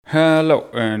Hello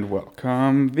and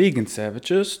welcome, vegan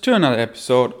savages, to another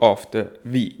episode of the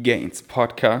V-Gains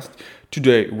podcast.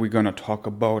 Today we're gonna talk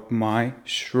about my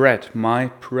shred, my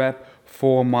prep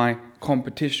for my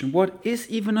competition. What is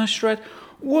even a shred?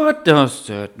 What does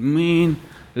that mean?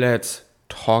 Let's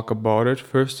talk about it.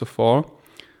 First of all,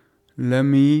 let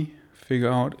me figure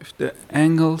out if the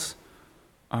angles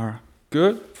are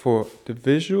good for the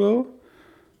visual.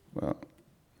 Well,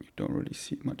 you don't really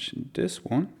see much in this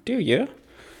one, do you?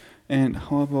 And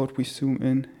how about we zoom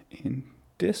in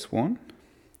this one?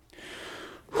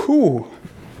 Whew.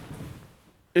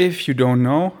 If you don't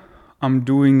know, I'm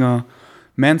doing a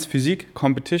men's physique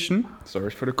competition. Sorry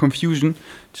for the confusion.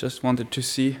 Just wanted to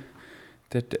see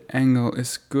that the angle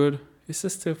is good. Is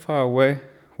this still far away?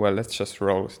 Well, let's just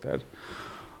roll with that.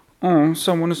 Oh,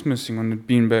 someone is missing on the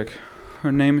beanbag.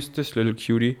 Her name is this little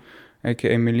cutie,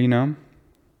 aka Melina.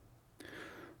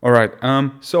 Alright,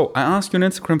 so I asked you on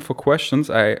Instagram for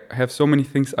questions. I have so many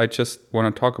things I just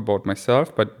want to talk about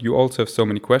myself, but you also have so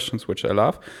many questions, which I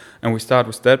love. And we start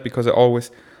with that because I always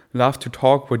love to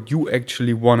talk what you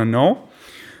actually want to know.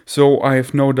 So I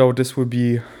have no doubt this will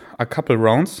be a couple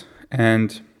rounds.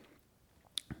 And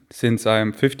since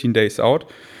I'm 15 days out,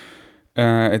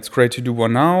 it's great to do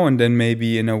one now and then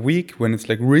maybe in a week when it's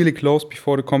like really close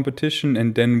before the competition,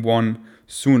 and then one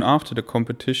soon after the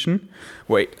competition.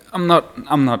 Wait, I'm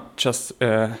not just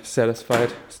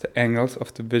satisfied with the angles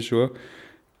of the visual.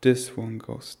 This one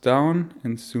goes down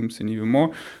and zooms in even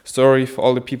more. Sorry for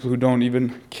all the people who don't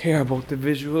even care about the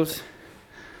visuals.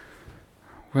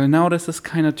 Well, now this is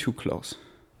kind of too close.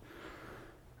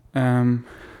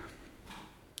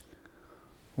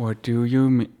 What do you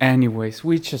mean? Anyways,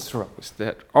 we just roast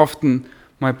that. Often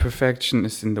my perfection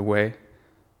is in the way.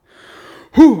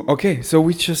 Whew, okay, so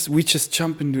we just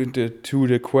jump into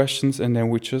the questions and then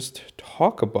we just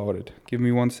talk about it. Give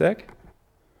me 1 sec.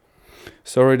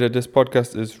 Sorry that this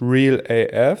podcast is real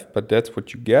AF, but that's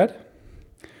what you get.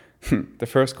 The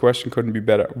first question couldn't be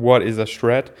better. What is a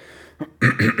shred?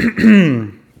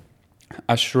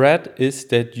 A shred is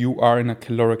that you are in a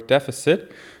caloric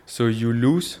deficit, so you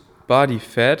lose body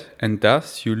fat and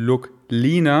thus you look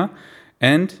leaner,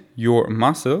 and your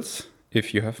muscles,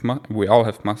 if you have, we all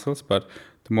have muscles, but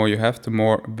the more you have, the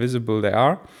more visible they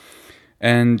are.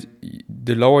 And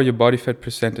the lower your body fat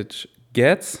percentage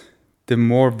gets, the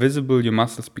more visible your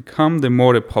muscles become, the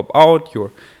more they pop out,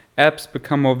 your abs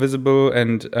become more visible,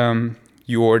 and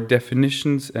your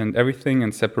definitions and everything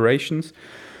and separations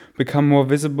become more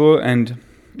visible. And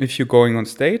if you're going on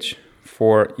stage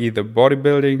for either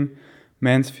bodybuilding,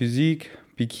 men's physique,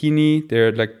 bikini, there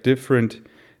are like different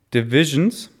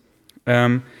divisions.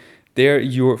 There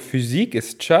your physique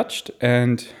is judged,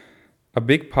 and a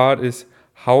big part is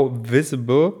how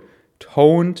visible,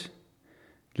 toned,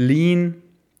 lean,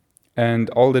 and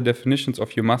all the definitions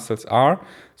of your muscles are.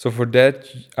 So for that,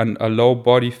 a low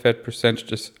body fat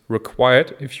percentage is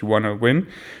required if you want to win.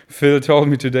 Phil told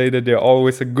me today that there are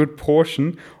always a good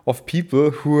portion of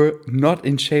people who are not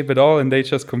in shape at all and they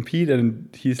just compete, and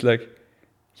he's like,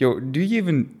 yo, do you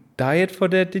even diet for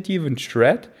that? Did you even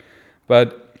shred?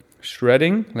 But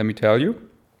shredding, let me tell you,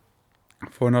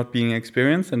 for not being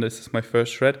experienced, and this is my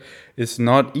first shred, is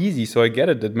not easy. So I get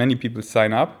it that many people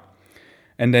sign up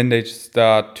and then they just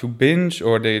start to binge,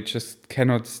 or they just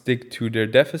cannot stick to their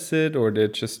deficit, or they're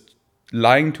just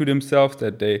lying to themselves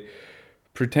that they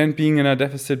pretend being in a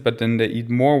deficit, but then they eat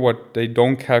more what they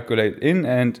don't calculate in.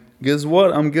 And guess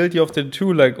what? I'm guilty of that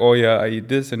too. Like, oh yeah, I eat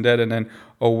this and that, and then,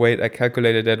 oh wait, I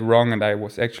calculated that wrong and I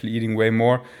was actually eating way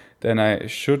more than I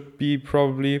should be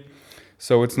probably.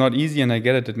 So it's not easy, and I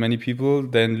get it that many people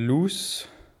then lose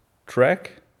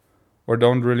track or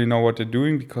don't really know what they're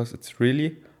doing, because it's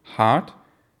really hard,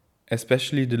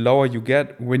 especially the lower you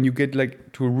get. When you get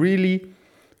like to a really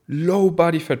low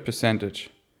body fat percentage,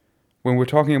 when we're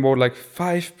talking about like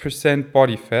 5%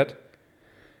 body fat,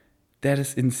 that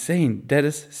is insane. That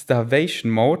is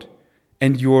starvation mode,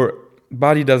 and your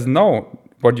body doesn't know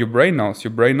what your brain knows.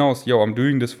 Your brain knows, yo, I'm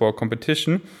doing this for a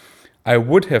competition. I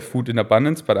would have food in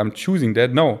abundance, but I'm choosing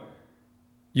that. No.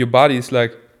 Your body is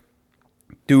like,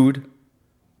 dude,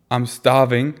 I'm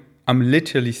starving. I'm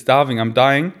literally starving. I'm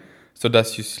dying. So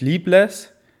does you sleep less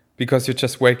because you're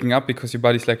just waking up, because your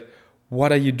body's like,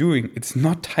 what are you doing? It's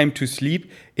not time to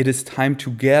sleep. It is time to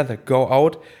gather. Go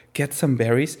out, get some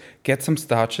berries, get some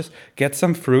starches, get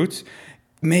some fruits.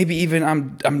 Maybe even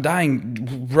I'm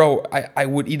dying. Bro, I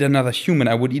would eat another human.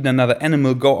 I would eat another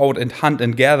animal. Go out and hunt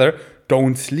and gather.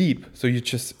 Don't sleep. So you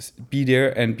just be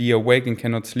there and be awake and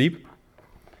cannot sleep.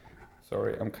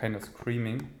 Sorry, I'm kind of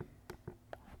screaming.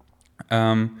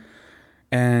 Your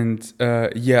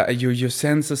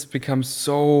senses become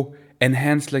so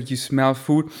enhanced, like you smell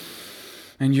food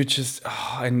and you just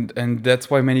and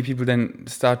that's why many people then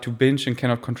start to binge and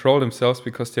cannot control themselves,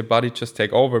 because their body just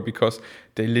take over, because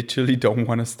they literally don't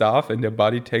want to starve and their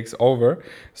body takes over.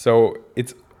 So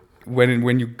it's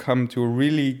when you come to a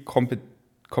really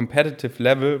competitive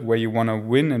level where you want to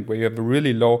win and where you have a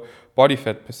really low body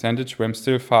fat percentage, where I'm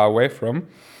still far away from.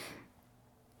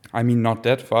 I mean, not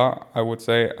that far. I would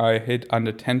say I hit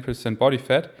under 10% body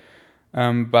fat,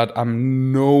 but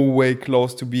I'm no way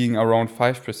close to being around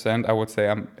 5%. I would say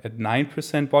I'm at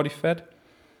 9% body fat.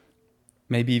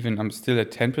 Maybe even I'm still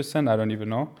at 10%. I don't even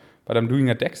know. But I'm doing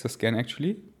a DEXA scan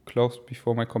actually, close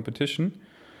before my competition.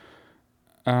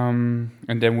 And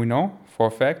then we know for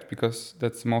a fact, because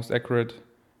that's the most accurate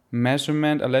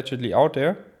measurement allegedly out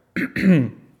there.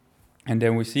 And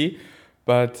then we see.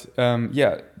 But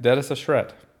yeah, that is a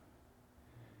shred.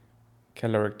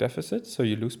 Caloric deficit, so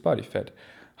you lose body fat.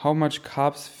 How much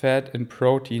carbs, fat, and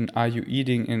protein are you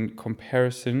eating in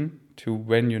comparison to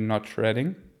when you're not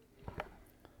shredding?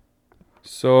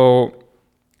 So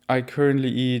I currently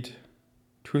eat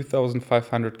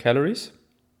 2,500 calories,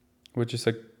 which is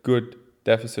a good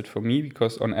deficit for me,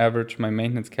 because on average my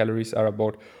maintenance calories are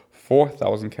about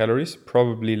 4,000 calories,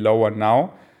 probably lower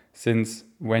now, since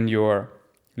when you're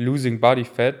losing body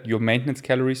fat, your maintenance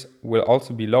calories will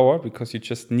also be lower, because you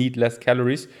just need less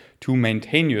calories to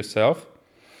maintain yourself,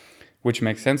 which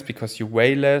makes sense because you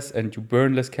weigh less and you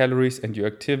burn less calories and your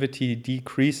activity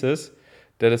decreases.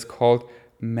 That is called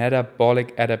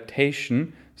metabolic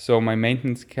adaptation. So my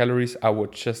maintenance calories, I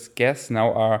would just guess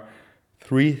now, are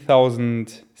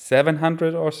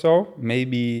 3,700 or so,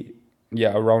 maybe,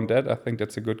 yeah, around that. I think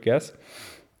that's a good guess.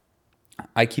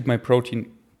 I keep my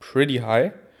protein pretty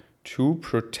high to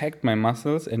protect my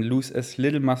muscles and lose as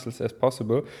little muscles as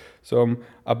possible. So I'm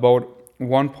about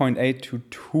 1.8 to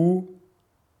 2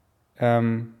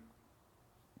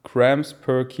 grams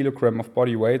per kilogram of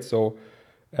body weight. So,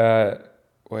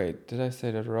 wait, did I say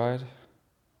that right?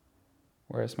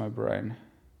 Where's my brain?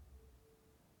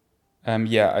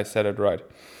 Yeah, I said it right.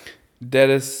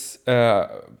 That is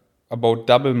about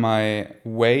double my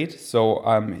weight. So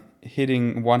I'm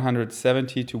hitting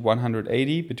 170 to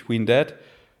 180 between that.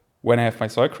 When I have my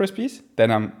Soy Krispies,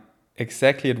 then I'm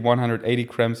exactly at 180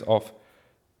 grams of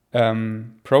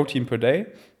protein per day.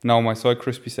 Now my Soy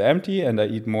Krispies are empty and I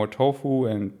eat more tofu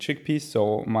and chickpeas,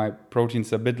 so my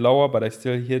protein's a bit lower, but I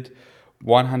still hit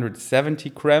 170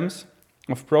 grams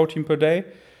of protein per day.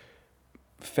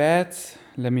 Fats,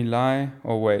 let me lie.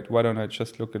 Oh wait, why don't I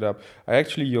just look it up? I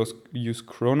actually use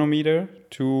Chronometer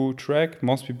to track.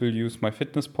 Most people use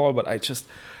MyFitnessPal, but I just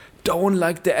don't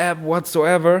like the app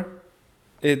whatsoever.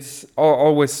 It's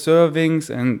always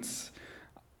servings and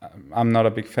I'm not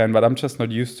a big fan, but I'm just not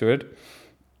used to it.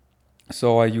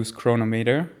 So I use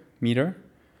Chronometer,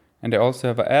 and I also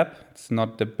have an app. It's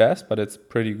not the best, but it's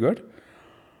pretty good.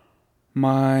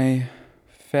 My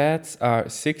fats are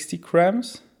 60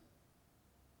 grams.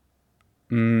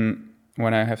 When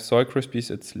I have Soy Krispies,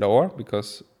 it's lower,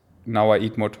 because now I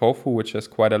eat more tofu, which has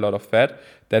quite a lot of fat.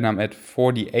 Then I'm at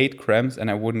 48 grams, and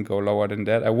I wouldn't go lower than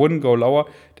that. I wouldn't go lower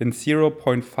than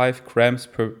 0.5 grams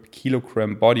per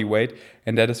kilogram body weight,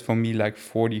 and that is for me like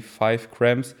 45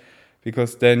 grams,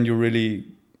 because then you really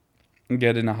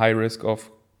get in a high risk of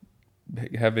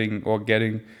having or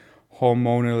getting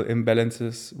hormonal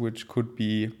imbalances, which could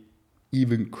be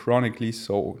even chronically,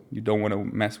 so you don't want to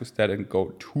mess with that and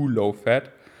go too low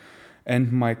fat.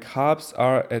 And my carbs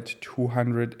are at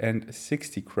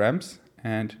 260 grams,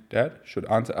 and that should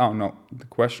answer. Oh no, the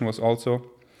question was also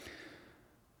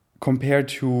compared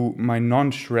to my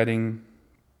non-shredding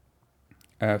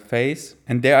phase,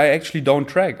 and there I actually don't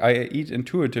track. I eat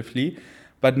intuitively,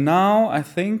 but now I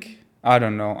think, I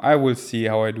don't know, I will see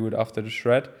how I do it after the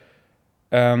shred.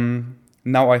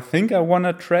 Now I think I want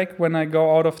to track when I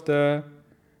go out of the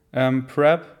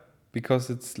prep, because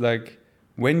it's like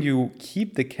when you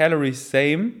keep the calories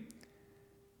same,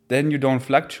 then you don't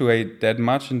fluctuate that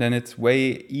much, and then it's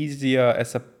way easier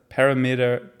as a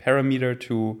parameter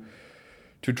to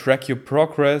track your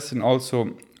progress, and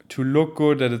also to look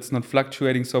good, that it's not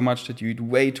fluctuating so much that you eat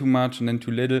way too much and then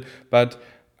too little. But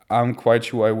I'm quite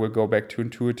sure I will go back to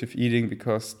intuitive eating,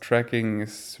 because tracking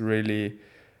is really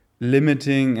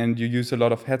limiting and you use a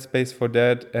lot of headspace for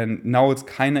that. And now it's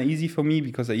kind of easy for me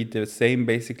because I eat the same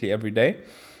basically every day.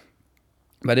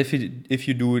 But if it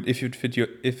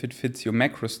fits your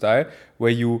macro style,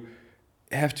 where you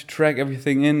have to track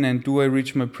everything in, and do I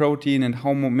reach my protein, and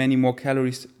how many more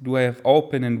calories do I have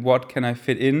open, and what can I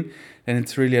fit in, then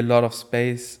it's really a lot of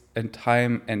space and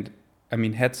time, and I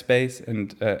mean headspace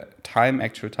and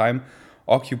actual time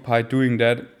occupied doing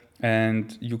that.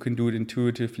 And you can do it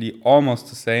intuitively almost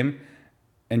the same.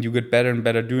 and you get better and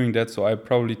better doing that. So I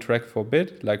probably track for a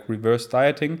bit, like reverse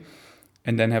dieting,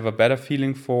 and then have a better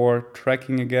feeling for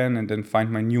tracking again, and then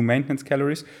find my new maintenance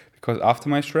calories, because after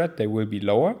my shred, they will be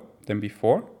lower than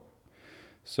before.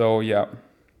 So yeah.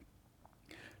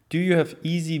 Do you have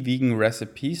easy vegan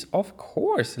recipes? Of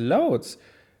course, loads.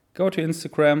 Go to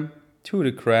Instagram, to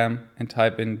the gram, and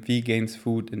type in Vgains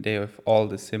food, and they have all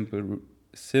the simple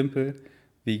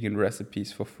vegan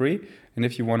recipes for free. And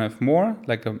if you want to have more,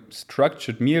 like a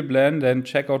structured meal plan, then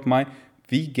check out my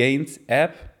Vgains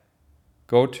app.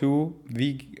 Go to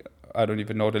I don't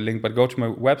even know the link, but go to my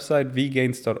website,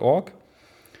 vgains.org,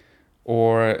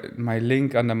 or my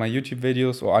link under my YouTube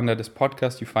videos or under this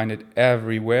podcast. You find it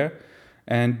everywhere.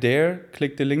 And there,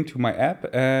 click the link to my app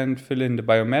and fill in the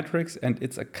biometrics. And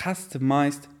it's a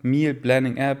customized meal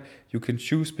planning app. You can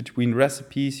choose between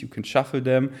recipes. You can shuffle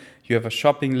them. You have a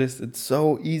shopping list. It's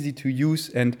so easy to use,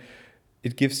 and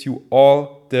it gives you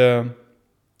all the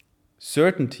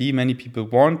certainty many people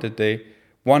want, that they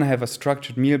want to have a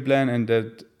structured meal plan, and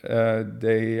that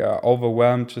they are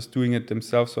overwhelmed just doing it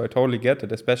themselves. So I totally get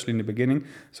it, especially in the beginning.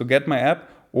 So get my app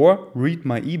or read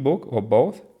my ebook, or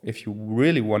both. If you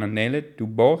really want to nail it, do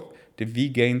both. The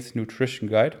Vgains Nutrition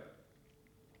Guide,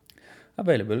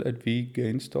 available at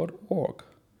vgains.org.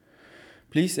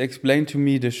 Please explain to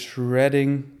me the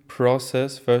shredding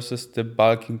process versus the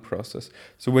bulking process.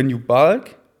 So when you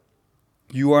bulk,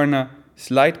 you are in a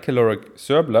slight caloric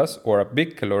surplus or a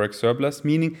big caloric surplus,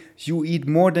 meaning you eat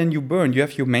more than you burn. You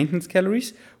have your maintenance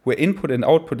calories where input and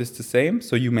output is the same,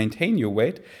 so you maintain your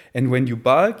weight. And when you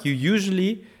bulk, you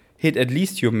usually hit at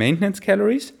least your maintenance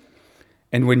calories.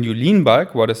 And when you lean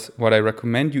bulk, what I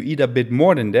recommend, you eat a bit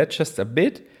more than that, just a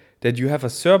bit, that you have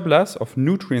a surplus of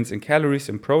nutrients and calories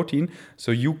and protein,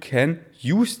 so you can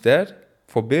use that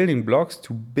for building blocks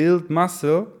to build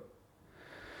muscle,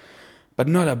 but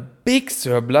not a big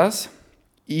surplus,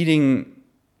 eating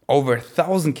over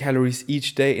 1,000 calories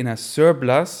each day in a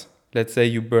surplus. Let's say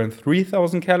you burn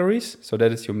 3,000 calories, so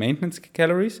that is your maintenance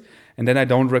calories. And then I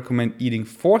don't recommend eating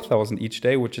 4,000 each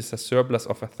day, which is a surplus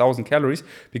of 1,000 calories,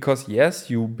 because yes,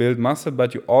 you build muscle,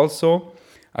 but you also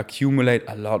accumulate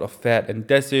a lot of fat. And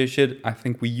that's the shit I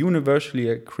think we universally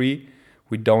agree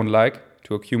we don't like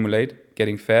to accumulate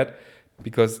getting fat,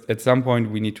 because at some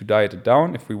point we need to diet it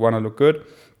down if we want to look good.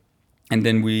 And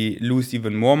then we lose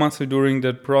even more muscle during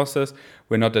that process.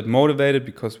 We're not that motivated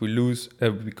because we're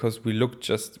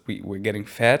getting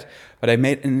fat. But I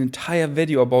made an entire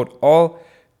video about all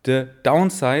the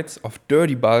downsides of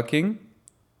dirty bulking.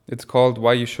 It's called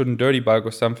Why You Shouldn't Dirty Bulk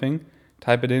or something.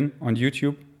 Type it in on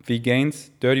YouTube,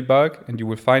 Vgains Dirty Bulk, and you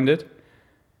will find it.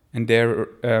 And there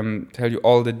tell you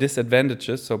all the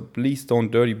disadvantages, so please don't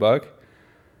dirty bulk.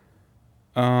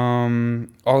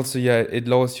 Also, yeah, it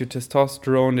lowers your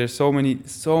testosterone. There's so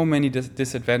many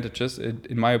disadvantages. It,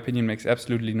 in my opinion, makes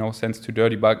absolutely no sense to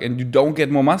dirty bulk, and you don't get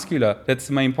more muscular. That's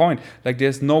the main point. Like,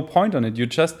 there's no point on it. You're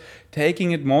just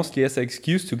taking it mostly as an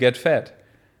excuse to get fat,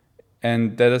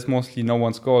 and that is mostly no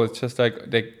one's goal. It's just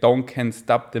like they can't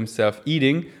stop themselves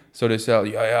eating, so they say,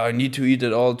 yeah, I need to eat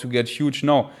it all to get huge.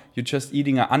 No, you're just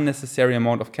eating an unnecessary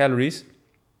amount of calories,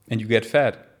 and you get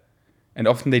fat. And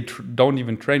often they don't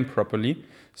even train properly.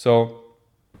 So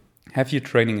have your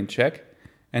training in check,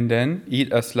 and then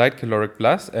eat a slight caloric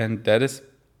plus, and that is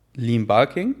lean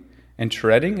bulking. And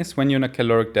shredding is when you're in a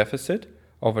caloric deficit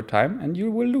over time, and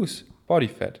you will lose body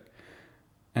fat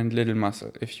and little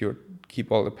muscle if you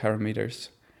keep all the parameters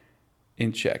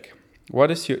in check. What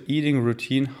is your eating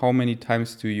routine? How many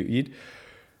times do you eat?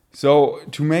 So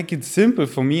to make it simple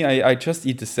for me, I just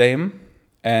eat the same,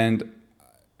 and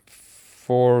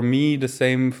for me, the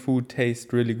same food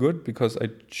tastes really good because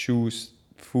I choose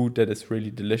food that is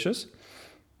really delicious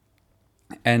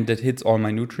and that hits all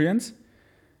my nutrients,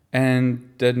 and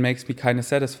that makes me kind of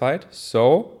satisfied.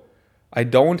 So I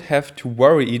don't have to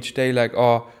worry each day like,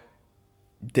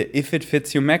 if it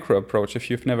fits your macro approach. If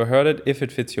you've never heard it, if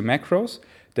it fits your macros,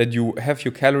 that you have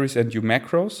your calories and your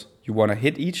macros you want to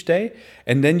hit each day,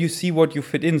 and then you see what you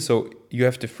fit in. So you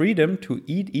have the freedom to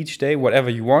eat each day whatever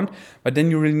you want, but then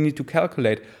you really need to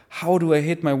calculate, how do I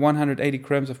hit my 180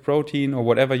 grams of protein or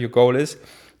whatever your goal is?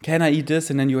 Can I eat this?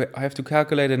 And then you have to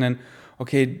calculate, and then,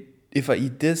 okay, if I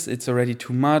eat this, it's already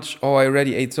too much. Oh, I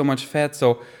already ate so much fat,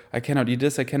 so I cannot eat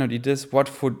this, I cannot eat this. What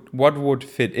would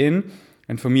fit in?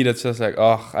 And for me, that's just like,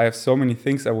 I have so many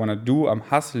things I want to do. I'm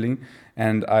hustling,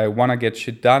 and I want to get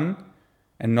shit done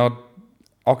and not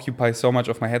occupy so much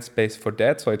of my headspace for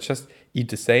that. So I just eat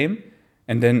the same,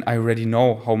 and then I already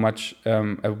know how much,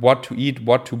 what to eat,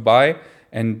 what to buy,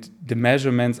 and the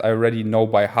measurements I already know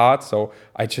by heart. So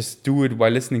I just do it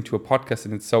while listening to a podcast,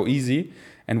 and it's so easy.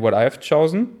 And what I've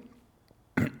chosen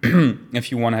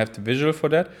if you want to have the visual for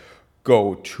that,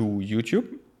 go to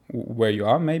YouTube, where you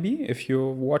are maybe, if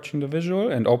you're watching the visual,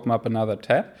 and open up another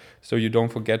tab so you don't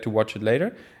forget to watch it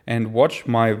later, and watch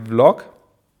my vlog,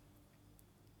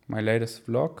 my latest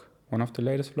vlog, one of the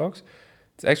latest vlogs.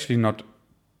 It's actually not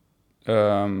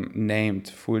named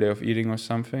Full Day of Eating or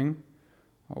something.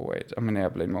 Oh wait, I'm in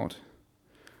airplane mode.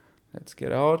 Let's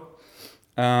get out.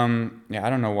 I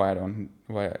don't know why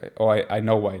I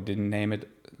know why I didn't name it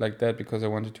like that, because I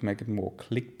wanted to make it more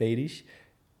clickbaitish.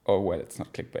 Oh, well, it's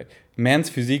not clickbait. Man's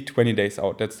Physique 20 Days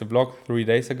Out. That's the vlog 3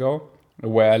 days ago,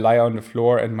 where I lie on the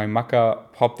floor and my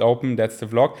maca popped open. That's the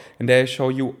vlog. And there I show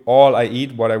you all I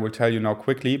eat, what I will tell you now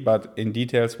quickly, but in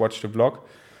details, watch the vlog.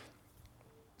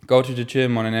 Go to the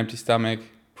gym on an empty stomach.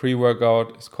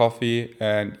 Pre-workout is coffee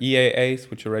and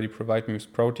EAAs, which already provide me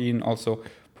with protein. Also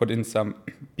put in some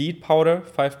beet powder,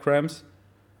 5 grams,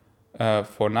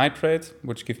 for nitrates,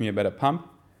 which give me a better pump.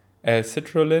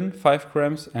 Citrulline, 5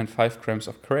 grams, and 5 grams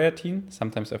of creatine.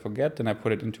 Sometimes I forget, then I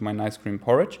put it into my nice green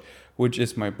porridge, which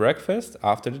is my breakfast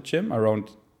after the gym, around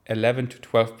 11 to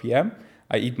 12 p.m.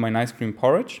 I eat my nice green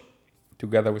porridge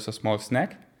together with a small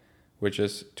snack, which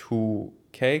is 2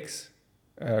 cakes.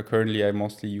 Currently, I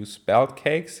mostly use spelt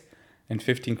cakes and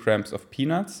 15 grams of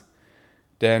peanuts.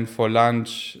 Then for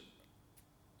lunch,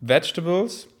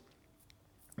 vegetables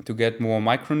to get more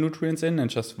micronutrients in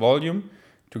and just volume,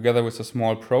 together with a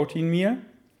small protein meal,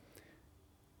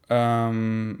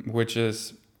 which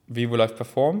is VivoLife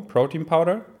Perform protein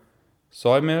powder,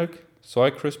 soy milk, soy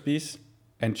Krispies,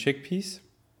 and chickpeas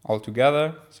all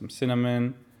together. Some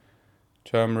cinnamon,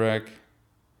 turmeric,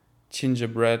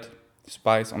 gingerbread,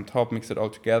 spice on top, mix it all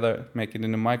together, make it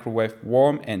in the microwave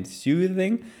warm and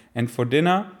soothing. And for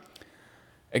dinner,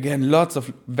 again, lots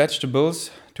of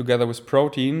vegetables together with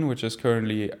protein, which is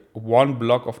currently 1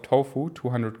 block of tofu,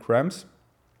 200 grams.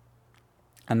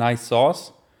 A nice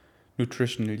sauce,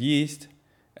 nutritional yeast,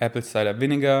 apple cider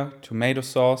vinegar, tomato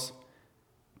sauce.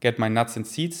 Get my nuts and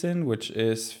seeds in, which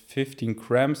is 15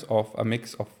 grams of a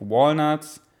mix of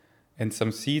walnuts and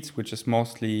some seeds, which is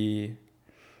mostly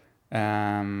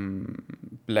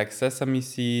black sesame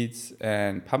seeds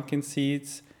and pumpkin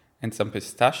seeds, and some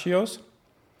pistachios.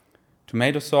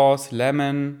 Tomato sauce,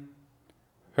 lemon,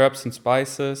 herbs and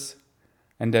spices,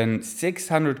 and then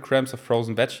 600 grams of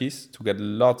frozen veggies to get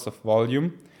lots of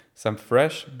volume, some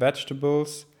fresh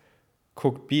vegetables,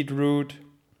 cooked beetroot,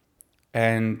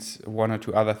 and 1 or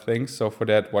 2 other things. So for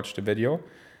that, watch the video.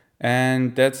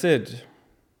 And that's it.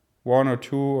 1 or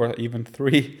 2 or even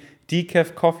 3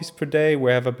 decaf coffees per day,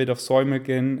 where I have a bit of soy milk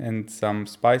in and some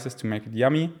spices to make it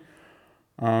yummy.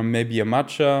 Maybe a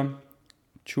matcha,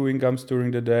 chewing gums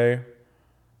during the day.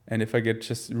 And if I get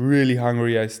just really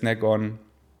hungry, I snack on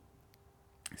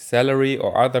celery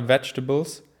or other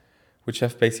vegetables, which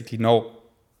have basically no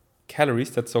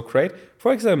calories. That's so great.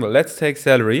 For example, let's take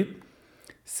celery.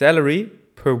 Celery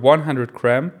per 100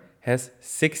 gram has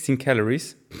 16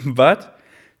 calories, but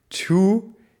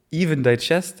to even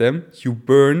digest them, you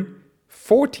burn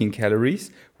 14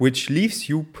 calories, which leaves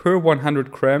you per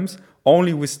 100 grams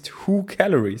only with 2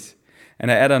 calories. And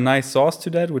I add a nice sauce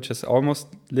to that, which has almost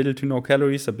little to no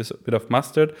calories, a bit of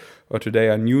mustard. Or today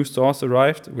a new sauce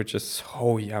arrived, which is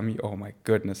so yummy. Oh my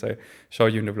goodness, I show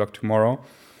you in the vlog tomorrow.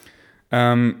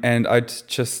 And I'd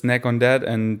just snack on that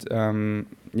and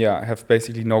have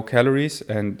basically no calories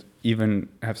and even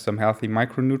have some healthy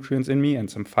micronutrients in me and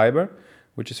some fiber,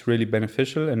 which is really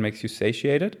beneficial and makes you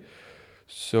satiated.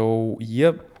 So,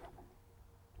 yep,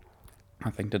 I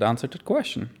think that answered that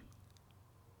question.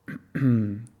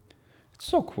 It's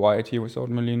so quiet here without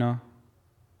Melina.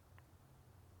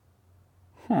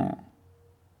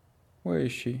 Where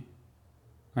is she?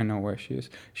 I know where she is.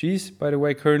 She's, by the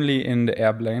way, currently in the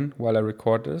airplane while I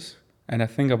record this. And I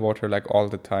think about her like all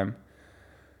the time.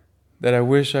 That I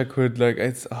wish I could,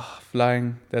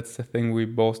 flying, that's the thing we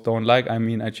both don't like. I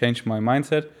mean, I changed my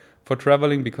mindset for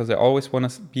traveling because I always want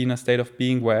to be in a state of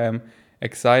being where I'm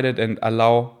excited and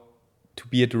allow to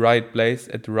be at the right place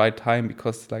at the right time,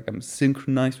 because I'm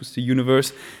synchronized with the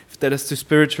universe. If that is too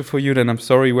spiritual for you, then I'm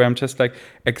sorry, where I'm just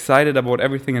excited about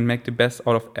everything and make the best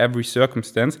out of every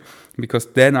circumstance, because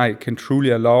then I can truly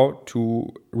allow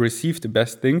to receive the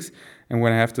best things. And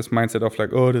when I have this mindset of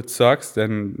oh, that sucks,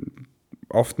 then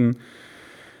often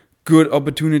good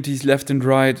opportunities left and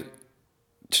right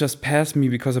just pass me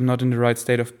because I'm not in the right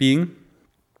state of being.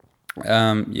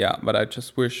 But I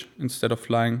just wish, instead of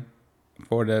flying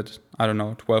for that,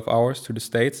 12 hours to the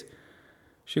States,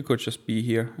 she could just be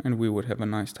here and we would have a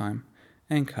nice time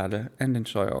and cuddle and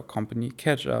enjoy our company,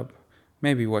 catch up,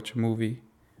 maybe watch a movie,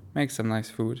 make some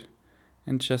nice food,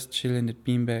 and just chill in the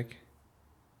beanbag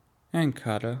and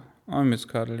cuddle. I miss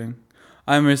cuddling.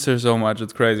 I miss her so much.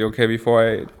 It's crazy.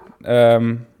 Okay,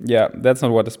 yeah, that's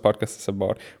not what this podcast is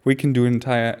about. We can do an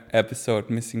entire episode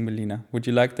missing Melina. Would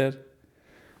you like that?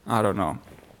 I don't know.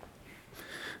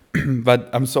 But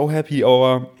I'm so happy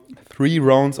our 3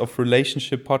 rounds of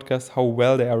relationship podcasts, how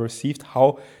well they are received,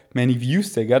 how many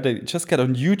views they got. They just got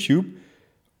on YouTube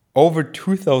over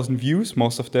 2,000 views,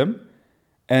 most of them.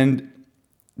 And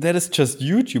that is just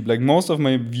YouTube. Like most of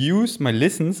my views, my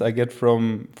listens, I get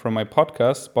from my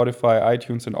podcast, Spotify,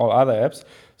 iTunes, and all other apps.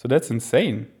 So that's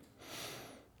insane.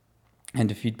 And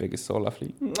the feedback is so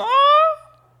lovely.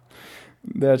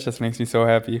 That just makes me so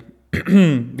happy.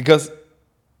 Because,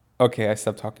 okay, I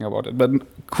stopped talking about it. But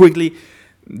quickly,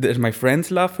 that my friends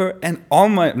love her. And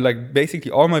basically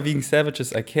all my vegan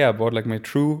savages I care about, like my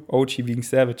true OG vegan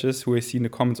savages who I see in the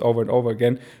comments over and over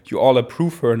again, you all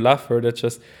approve her and love her. That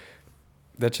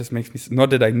just makes me, not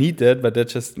that I need that, but that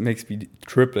just makes me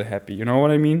triple happy. You know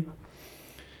what I mean?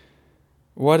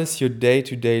 What is your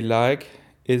day-to-day like?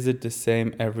 Is it the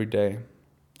same every day?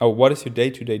 Oh, what is your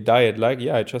day-to-day diet like?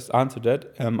 Yeah, I just answered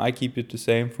that. I keep it the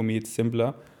same. For me, it's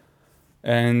simpler.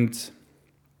 And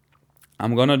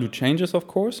I'm gonna do changes, of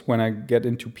course, when I get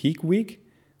into peak week,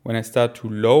 when I start to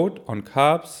load on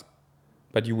carbs.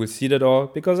 But you will see that all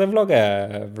because I vlog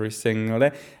every single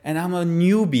day. And I'm a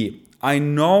newbie. I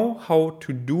know how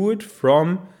to do it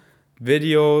from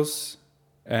videos.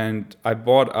 And I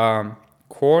bought a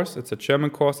course. It's a German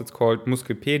course. It's called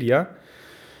Muskelpedia.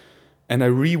 And I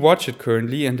re-watch it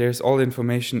currently. And there's all the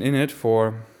information in it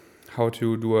for how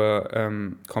to do a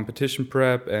competition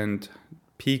prep and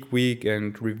peak week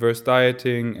and reverse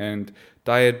dieting and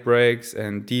diet breaks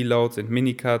and deloads and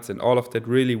mini cuts and all of that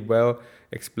really well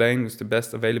explained with the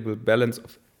best available balance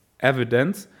of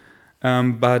evidence.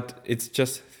 But it's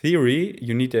just theory.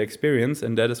 You need the experience,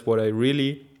 and that is what I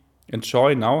really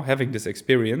enjoy now, having this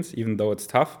experience, even though it's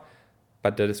tough,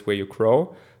 but that is where you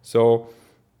grow. So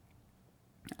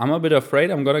I'm a bit afraid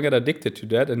I'm gonna get addicted to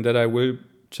that and that I will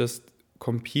just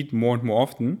compete more and more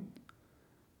often.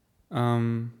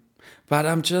 But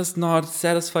I'm just not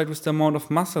satisfied with the amount of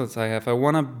muscles I have. I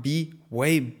want to be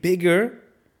way bigger.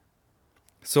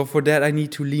 So for that, I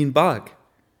need to lean bulk.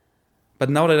 But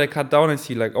now that I cut down, I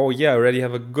see like, oh yeah, I already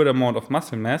have a good amount of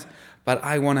muscle mass, but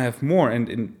I want to have more. And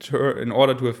in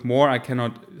order to have more, I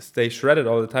cannot stay shredded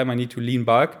all the time. I need to lean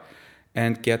bulk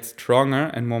and get stronger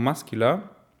and more muscular.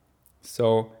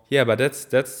 So yeah, but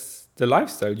that's the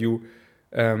lifestyle. You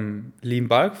lean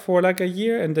bulk for like a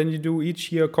year and then you do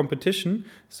each year competition.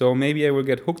 So maybe I will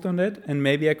get hooked on that and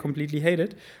maybe I completely hate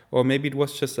it. Or maybe it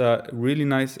was just a really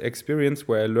nice experience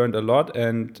where I learned a lot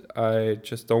and I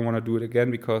just don't want to do it again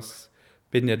because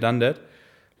been there, done that.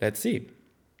 Let's see.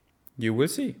 You will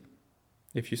see.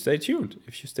 If you stay tuned.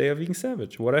 If you stay a vegan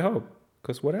savage. What I hope.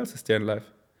 Because what else is there in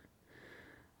life?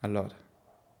 A lot.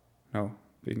 No,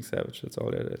 vegan savage. That's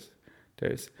all there is.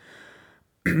 There is.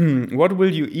 What will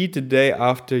you eat the day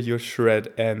after your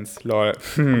shred ends, lol?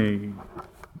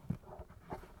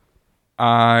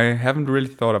 I haven't really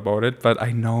thought about it, but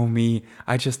I know me.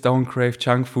 I just don't crave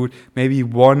junk food. Maybe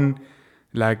one,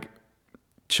 like,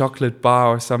 chocolate bar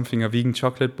or something, a vegan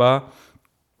chocolate bar.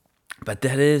 But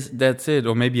that's it.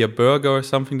 Or maybe a burger or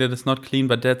something that is not clean,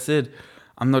 but that's it.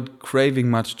 I'm not craving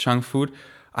much junk food.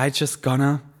 I just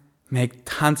gonna make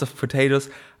tons of potatoes.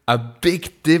 A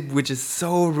big dip which is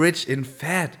so rich in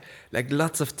fat, like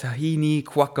lots of tahini,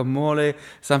 guacamole,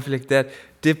 something like that.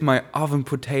 Dip my oven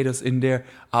potatoes in there,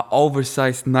 a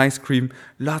oversized ice cream,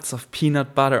 lots of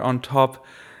peanut butter on top,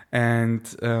 and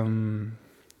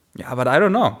yeah, but I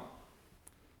don't know.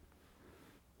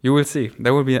 You will see.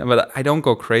 That will be, but I don't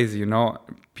go crazy, you know.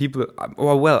 People,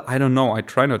 well, I don't know. I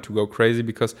try not to go crazy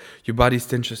because your body's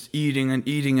then just eating and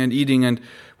eating and eating, and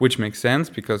which makes sense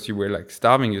because you were like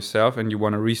starving yourself and you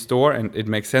want to restore, and it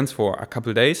makes sense for a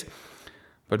couple days.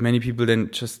 But many people then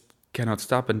just cannot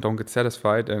stop and don't get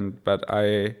satisfied. But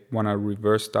I want to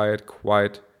reverse diet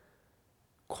quite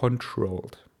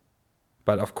controlled.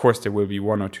 But of course, there will be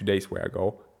 1 or 2 days where I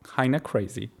go kind of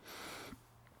crazy.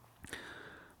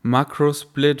 Macro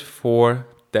split for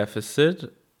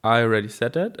deficit. I already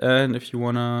said that. And if you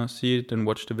want to see it, then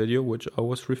watch the video, which I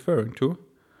was referring to.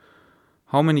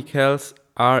 How many calories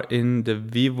are in the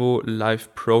Vivo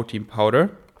Life protein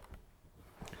powder?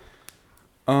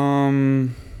 How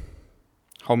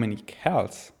many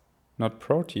calories? Not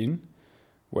protein.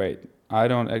 Wait, I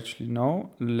don't actually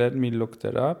know. Let me look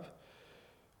that up.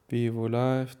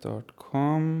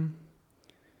 VivoLife.com.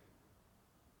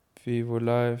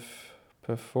 VivoLife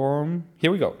Perform.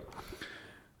 Here we go.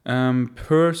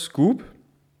 Per scoop,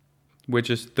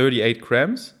 which is 38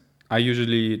 grams. I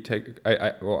usually take,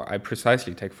 I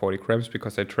precisely take 40 grams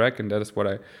because I track, and that is what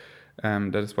I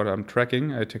That is what I'm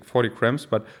tracking. I take 40 grams,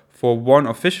 but for one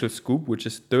official scoop, which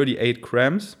is 38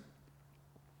 grams,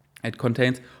 it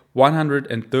contains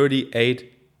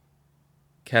 138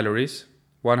 calories,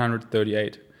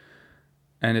 138.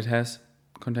 And it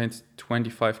contains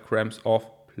 25 grams of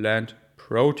plant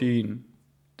protein.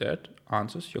 That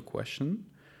answers your question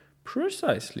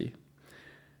precisely.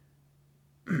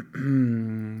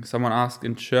 Someone asked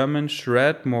in German,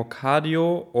 shred, more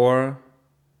cardio or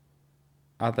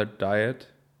other diet?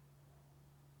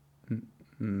 I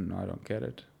don't get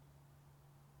it.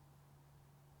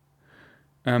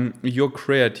 Your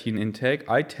creatine intake.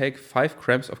 I take 5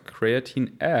 grams of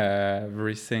creatine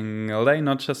every single day,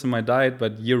 not just in my diet,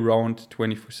 but year-round,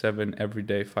 24/7, every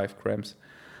day, 5 grams.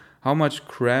 How much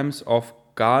grams of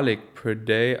garlic per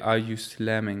day are you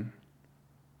slamming?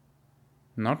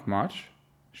 Not much.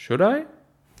 Should I?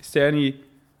 Is there any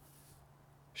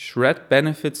shred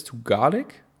benefits to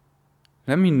garlic?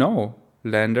 Let me know,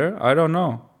 Lander. I don't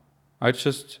know. I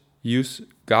just use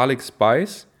garlic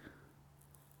spice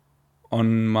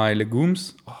on my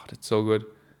legumes. Oh, that's so good.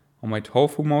 On my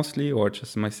tofu mostly, or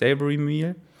just my savory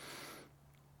meal.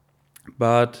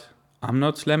 But I'm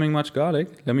not slamming much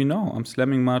garlic. Let me know. I'm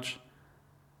slamming much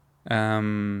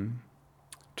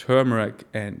turmeric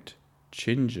and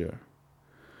ginger.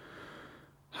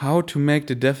 How to make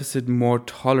the deficit more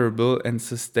tolerable and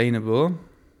sustainable?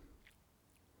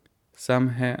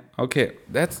 Okay,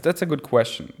 that's a good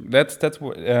question. That's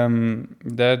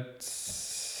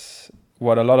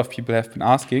what a lot of people have been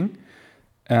asking.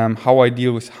 How I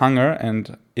deal with hunger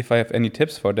and if I have any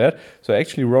tips for that. So I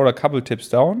actually wrote a couple tips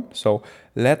down. So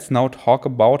let's now talk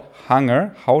about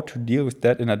hunger, how to deal with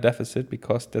that in a deficit,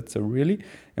 because that's a really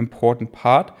important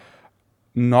part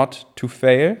not to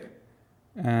fail.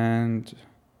 And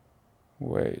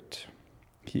wait,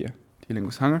 here, dealing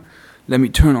with hunger. Let me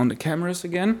turn on the cameras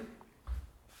again.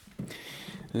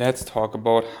 Let's talk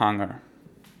about hunger.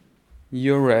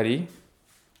 You're ready?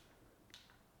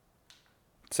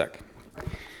 Zack.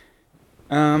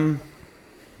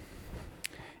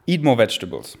 Eat more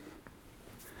vegetables.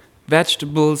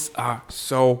 Vegetables are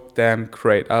so damn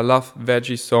great. I love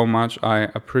veggies so much. I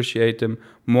appreciate them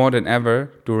more than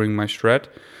ever during my shred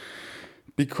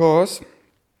because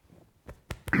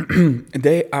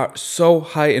they are so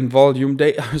high in volume.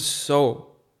 They are so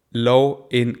low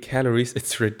in calories.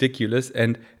 It's ridiculous.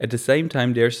 And at the same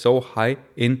time, they're so high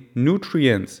in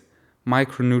nutrients,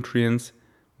 micronutrients,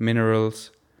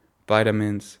 minerals,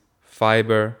 vitamins,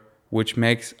 fiber, which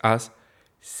makes us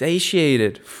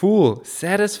satiated, full,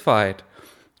 satisfied.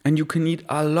 And you can eat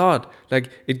a lot. Like,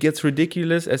 it gets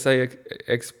ridiculous, as I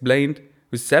explained,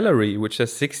 with celery, which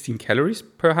has 16 calories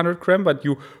per 100 gram, but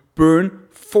you burn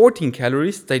 14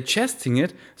 calories digesting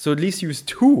it, so at least use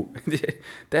 2.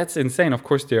 That's insane. Of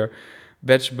course, there are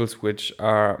vegetables which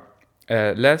are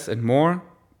less and more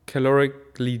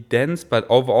calorically dense, but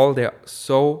overall they're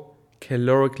so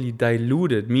calorically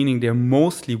diluted, meaning they're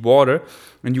mostly water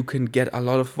and you can get a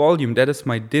lot of volume. That is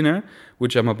my dinner,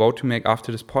 which I'm about to make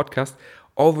after this podcast.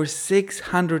 Over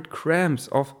 600 grams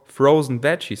of frozen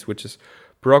veggies, which is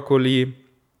broccoli,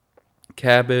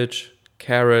 cabbage,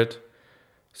 carrot,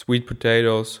 sweet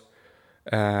potatoes,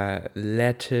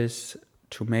 lettuce,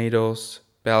 tomatoes,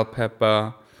 bell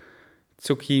pepper,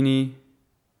 zucchini,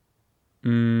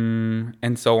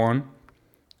 and so on.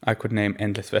 I could name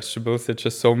endless vegetables, there's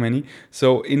just so many.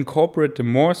 So incorporate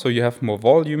them more, so you have more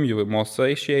volume, you're more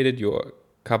satiated, you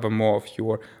cover more of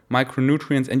your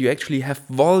micronutrients, and you actually have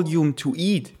volume to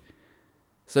eat.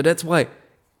 So that's why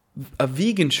a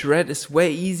vegan shred is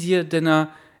way easier than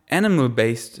a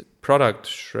animal-based product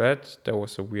shred. That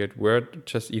was a weird word,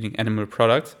 just eating animal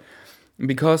products.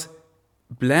 Because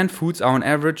plant foods are on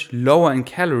average lower in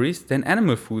calories than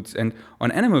animal foods. And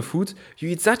on animal foods, you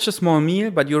eat such a small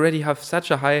meal, but you already have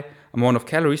such a high amount of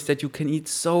calories that you can eat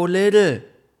so little.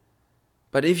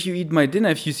 But if you eat my dinner,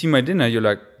 if you see my dinner, you're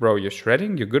like, bro, you're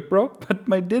shredding, you're good, bro. But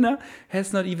my dinner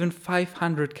has not even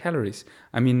 500 calories.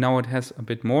 I mean, now it has a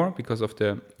bit more because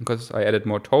I added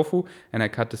more tofu and I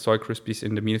cut the soy crispies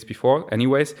in the meals before.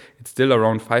 Anyways, it's still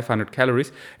around 500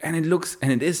 calories. And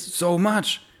it is so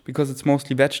much because it's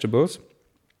mostly vegetables.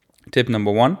 Tip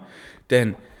number 1,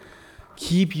 then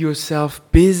keep yourself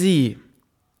busy.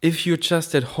 If you're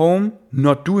just at home,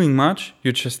 not doing much,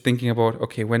 you're just thinking about,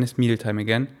 okay, when is mealtime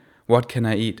again? What can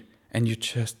I eat? And you're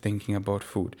just thinking about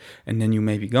food. And then you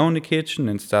maybe go in the kitchen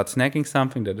and start snacking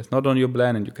something that is not on your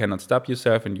plan and you cannot stop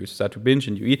yourself and you start to binge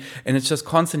and you eat. And it's just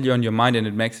constantly on your mind and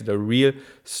it makes it a real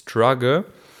struggle.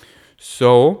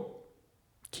 So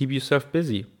keep yourself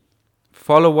busy.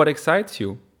 Follow what excites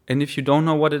you. And if you don't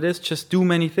know what it is, just do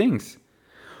many things.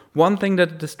 One thing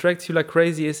that distracts you like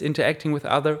crazy is interacting with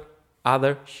other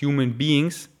other human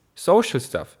beings, social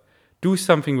stuff. Do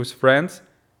something with friends.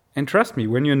 And trust me,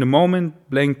 when you're in the moment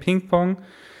playing ping pong,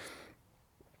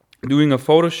 doing a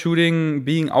photo shooting,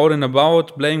 being out and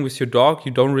about, playing with your dog,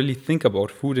 you don't really think about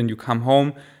food, and you come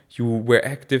home, you were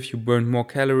active, you burned more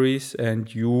calories,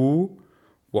 and you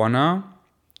wanna,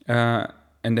 and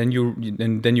then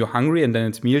you're hungry, and then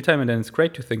it's mealtime, and then it's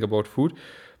great to think about food.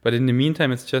 But in the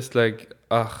meantime, it's just like,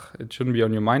 it shouldn't be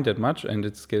on your mind that much, and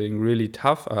it's getting really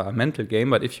tough, a mental game.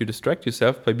 But if you distract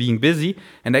yourself by being busy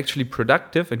and actually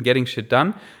productive and getting shit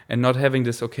done, and not having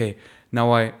this, okay,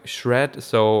 now I shred,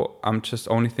 so I'm just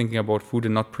only thinking about food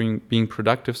and not being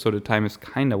productive, so the time is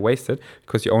kind of wasted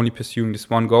because you're only pursuing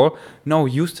this one goal. No,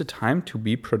 use the time to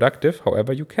be productive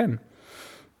however you can.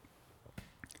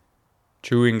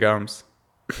 Chewing gums.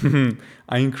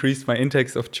 I increased my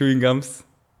intakes of chewing gums.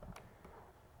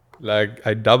 Like,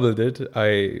 I doubled it.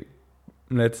 I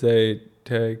mostly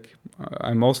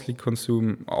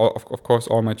consume, of course,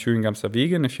 all my chewing gums are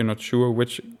vegan. If you're not sure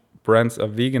which brands are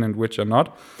vegan and which are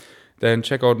not, then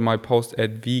check out my post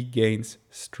at V Gains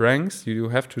Strengths. You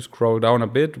have to scroll down a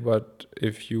bit, but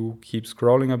if you keep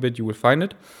scrolling a bit, you will find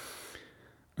it.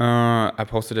 I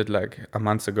posted it like a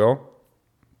month ago.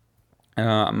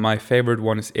 My favorite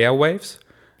one is Airwaves,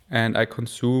 and I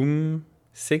consume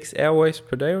 6 Airwaves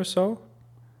per day or so.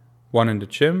 1 in the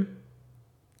gym,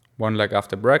 1 like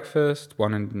after breakfast,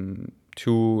 1 and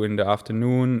 2 in the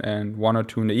afternoon, and 1 or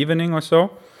 2 in the evening or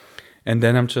so. And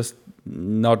then I'm just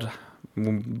not,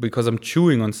 because I'm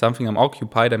chewing on something, I'm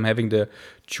occupied, I'm having the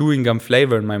chewing gum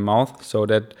flavor in my mouth, so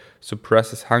that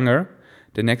suppresses hunger.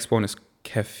 The next one is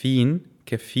caffeine.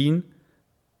 Caffeine,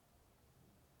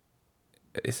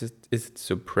 is it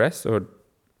suppressed or,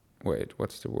 wait,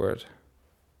 what's the word?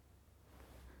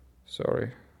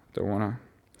 Sorry, don't wanna.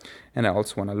 And I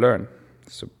also want to learn.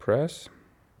 Suppress.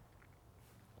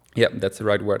 Yeah, that's the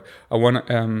right word.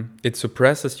 It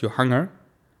suppresses your hunger.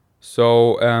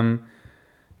 So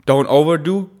don't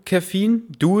overdo caffeine.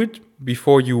 Do it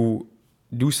before you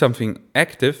do something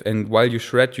active. And while you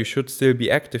shred, you should still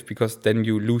be active, because then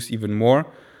you lose even more.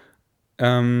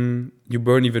 You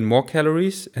burn even more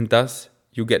calories, and thus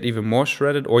you get even more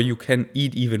shredded, or you can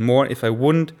eat even more. If I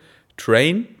wouldn't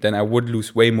train, then I would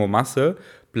lose way more muscle.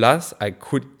 Plus, I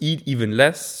could eat even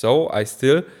less, so I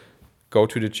still go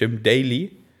to the gym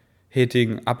daily,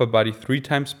 hitting upper body 3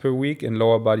 times per week and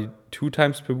lower body 2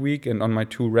 times per week. And on my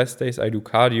 2 rest days, I do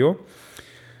cardio.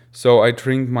 So I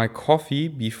drink my coffee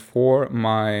before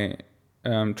my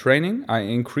training. I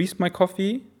increased my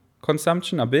coffee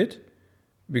consumption a bit,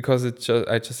 because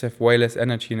I just have way less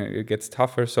energy and it gets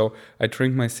tougher. So I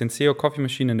drink my Senseo coffee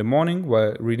machine in the morning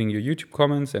while reading your YouTube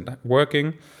comments and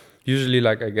working. Usually,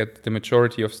 like, I get the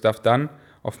majority of stuff done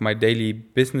of my daily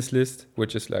business list,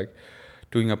 which is like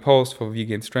doing a post for V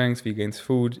Gains Strengths, V Gains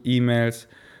Food, emails,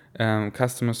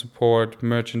 customer support,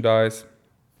 merchandise,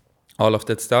 all of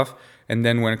that stuff. And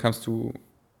then when it comes to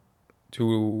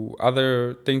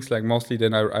other things, like mostly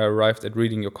then I arrived at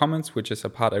reading your comments, which is a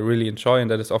part I really enjoy, and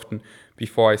that is often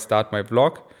before I start my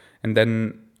vlog. And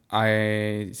then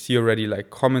I see already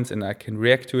like comments and I can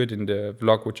react to it in the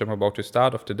vlog which I'm about to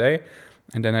start of the day.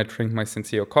 And then I drink my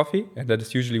Senseo coffee, and that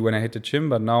is usually when I hit the gym.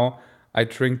 But now I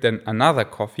drink then another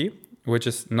coffee, which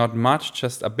is not much,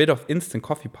 just a bit of instant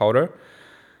coffee powder,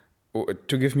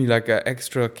 to give me like an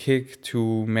extra kick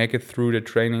to make it through the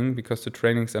training, because the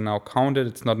trainings are now counted.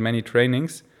 It's not many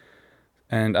trainings,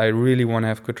 and I really want to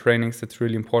have good trainings. That's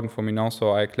really important for me now,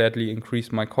 so I gladly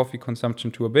increase my coffee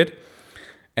consumption to a bit.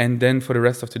 And then for the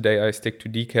rest of the day, I stick to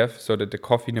decaf, so that the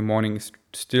coffee in the morning is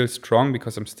still strong,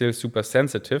 because I'm still super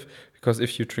sensitive. Because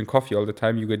if you drink coffee all the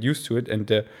time, you get used to it, and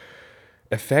the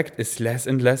effect is less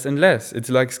and less and less. It's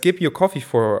like skip your coffee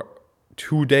for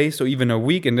 2 days or even a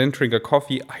week and then drink a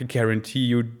coffee. I guarantee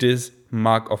you this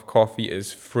mug of coffee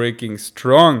is freaking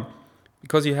strong,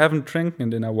 because you haven't drinking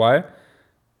it in a while.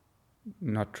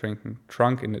 Not drinking,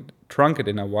 drunk it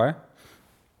in a while.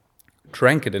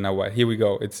 Drank it in a while. Here we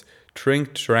go. It's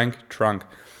drink, drank, drunk.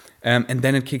 And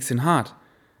then it kicks in hard,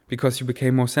 because you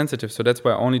became more sensitive. So that's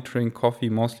why I only drink coffee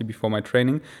mostly before my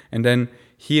training. And then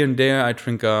here and there I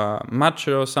drink a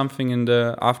matcha or something in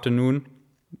the afternoon,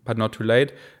 but not too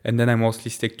late. And then I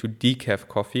mostly stick to decaf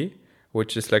coffee,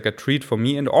 which is like a treat for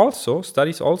me. And also,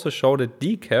 studies also show that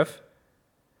decaf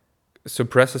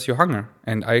suppresses your hunger.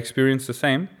 And I experience the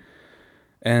same.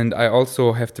 And I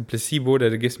also have the placebo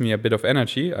that it gives me a bit of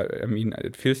energy. I mean,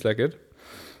 it feels like it.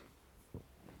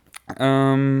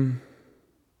 The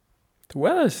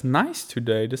weather is nice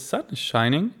today. The sun is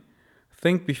shining. I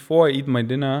think before I eat my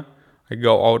dinner, I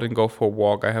go out and go for a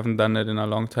walk. I haven't done that in a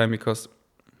long time, because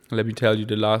let me tell you,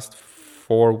 the last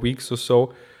 4 weeks or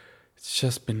so, it's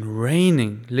just been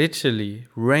raining, literally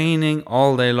raining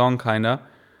all day long, kinda.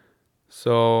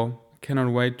 So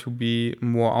cannot wait to be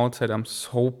more outside. I'm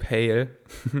so pale.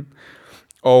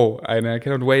 Oh, and I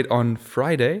cannot wait. On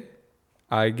Friday,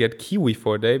 I get kiwi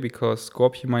for a day because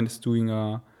Scorpio Mind is doing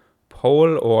a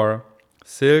pole or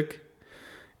silk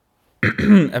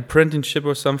apprenticeship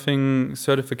or something,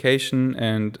 certification,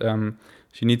 and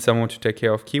she needs someone to take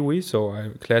care of kiwi, so I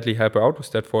gladly help her out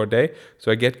with that for a day.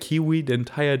 So I get kiwi the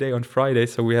entire day on Friday,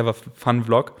 so we have a fun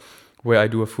vlog where I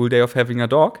do a full day of having a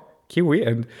dog, kiwi,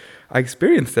 and I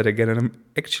experienced that again, and I'm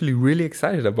actually really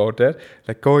excited about that.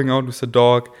 Like going out with a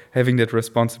dog, having that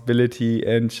responsibility,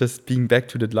 and just being back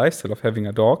to that lifestyle of having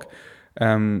a dog,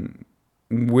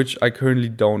 which I currently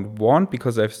don't want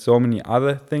because I have so many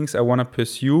other things I want to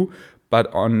pursue.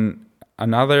 But on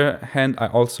another hand, I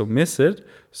also miss it.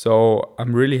 So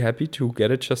I'm really happy to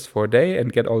get it just for a day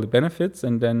and get all the benefits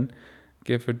and then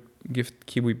give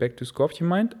kiwi back to Scorpio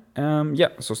Mind.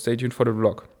 So stay tuned for the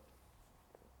vlog.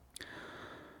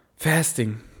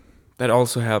 Fasting, that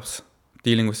also helps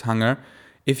dealing with hunger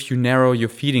if you narrow your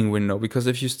feeding window. Because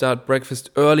if you start breakfast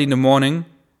early in the morning,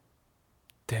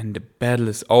 then the battle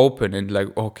is open and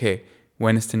like, okay,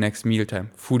 when is the next mealtime?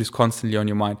 Food is constantly on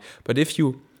your mind. But if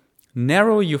you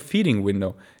narrow your feeding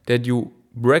window, that you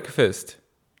breakfast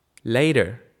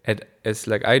later as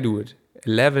like I do it,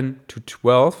 11 to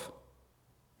 12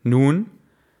 noon,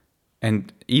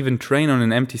 and even train on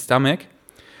an empty stomach,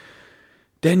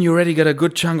 then you already got a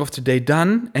good chunk of the day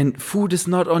done, and food is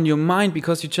not on your mind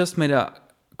because you just made a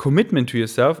commitment to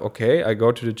yourself. Okay, I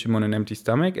go to the gym on an empty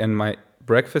stomach, and my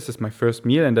breakfast is my first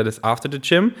meal, and that is after the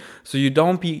gym. So you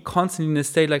don't be constantly in a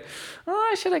state like,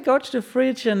 oh, should I go to the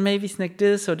fridge and maybe snack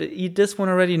this or eat this one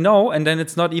already? No, and then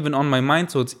it's not even on my mind,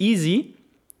 so it's easy.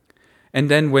 And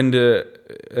then when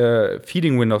the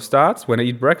feeding window starts, when I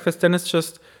eat breakfast, then it's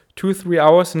just 2-3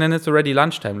 hours, and then it's already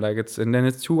lunchtime. And then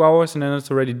it's 2 hours, and then it's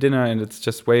already dinner, and it's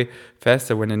just way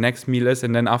faster when the next meal is.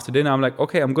 And then after dinner, I'm like,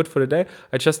 okay, I'm good for the day.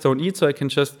 I just don't eat, so I can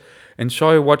just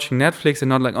enjoy watching Netflix and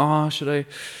not like, oh, should I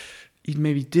eat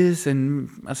maybe this and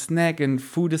a snack? And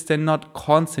food is then not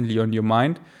constantly on your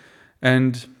mind.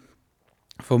 And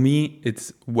for me,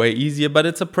 it's way easier, but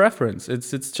it's a preference.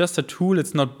 It's just a tool.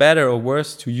 It's not better or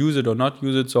worse to use it or not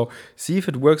use it. So see if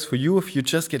it works for you. If you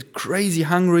just get crazy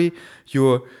hungry,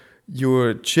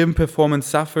 your gym performance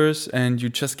suffers and you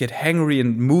just get hangry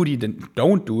and moody, then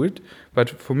don't do it. But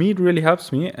for me, it really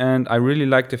helps me, and I really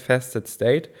like the fasted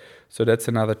state. So that's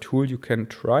another tool you can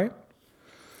try.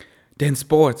 Then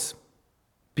sports,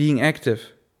 being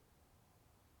active.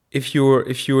 If you're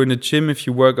in the gym, if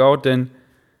you work out, then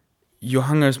your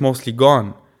hunger is mostly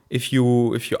gone. If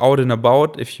you're out and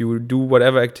about, if you do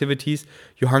whatever activities,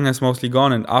 your hunger is mostly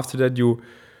gone. And after that, you're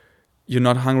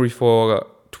not hungry for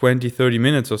 20-30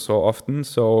 minutes or so often.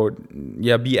 So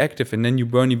yeah, be active, and then you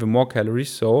burn even more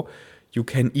calories, so you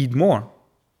can eat more,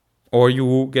 or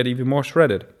you get even more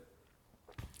shredded.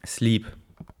 Sleep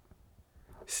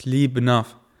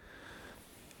enough.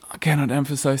 I cannot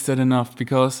emphasize that enough,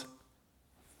 because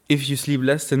if you sleep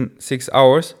less than 6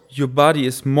 hours, your body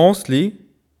is mostly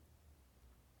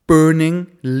burning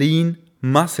lean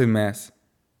muscle mass.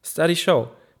 Studies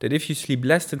show that if you sleep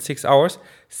less than 6 hours,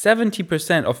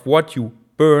 70% of what you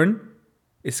burn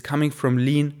is coming from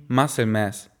lean muscle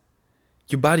mass.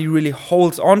 Your body really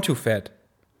holds on to fat.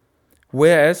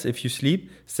 Whereas if you sleep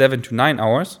 7 to 9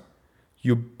 hours,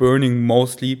 you're burning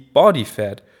mostly body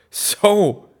fat.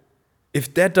 So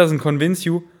if that doesn't convince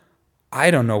you,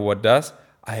 I don't know what does.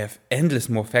 I have endless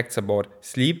more facts about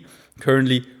sleep.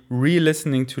 Currently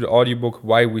re-listening to the audiobook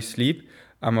Why We Sleep.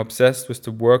 I'm obsessed with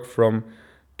the work from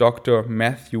Dr.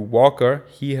 Matthew Walker.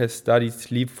 He has studied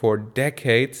sleep for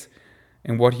decades,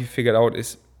 and what he figured out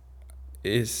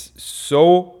is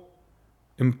so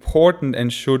important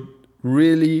and should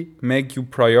really make you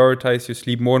prioritize your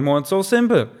sleep more and more. It's so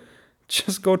simple.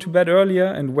 Just go to bed earlier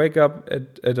and wake up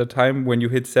at a time when you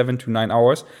hit 7 to 9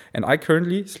 hours. And I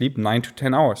currently sleep 9 to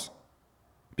 10 hours.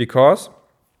 Because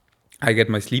I get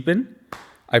my sleep in,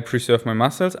 I preserve my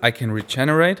muscles, I can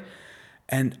regenerate,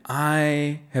 and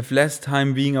I have less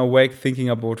time being awake thinking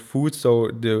about food, so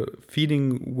the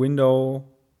feeding window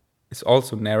is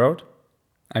also narrowed.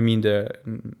 I mean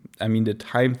the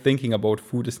time thinking about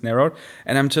food is narrowed,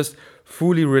 and I'm just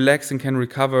fully relaxed and can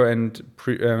recover and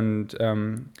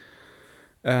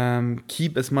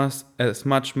keep as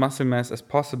much muscle mass as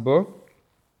possible.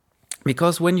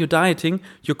 Because when you're dieting,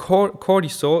 your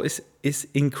cortisol is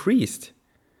increased.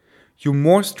 You're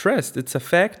more stressed. It's a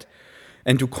fact.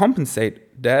 And to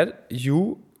compensate that,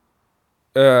 you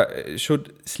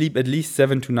should sleep at least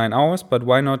 7 to 9 hours. But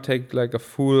why not take like a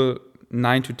full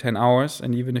 9 to 10 hours,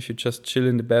 and even if you just chill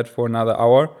in the bed for another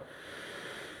hour,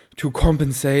 to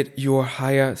compensate your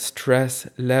higher stress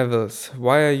levels.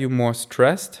 Why are you more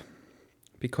stressed?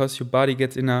 Because your body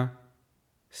gets in a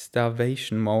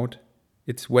starvation mode.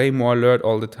 It's way more alert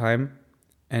all the time,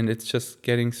 and it's just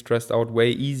getting stressed out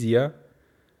way easier.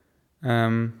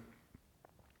 I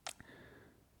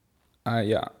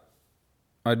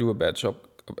do a bad job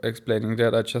explaining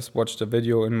that. I just watched a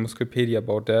video in Muskelpedia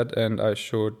about that, and I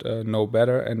should know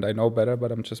better, and I know better,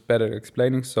 but I'm just better at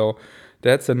explaining. So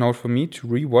that's a note for me to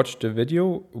rewatch the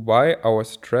video, why our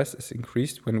stress is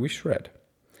increased when we shred.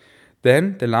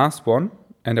 Then the last one,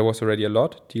 and there was already a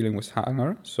lot, dealing with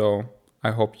hunger. So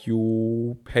I hope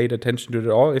you paid attention to it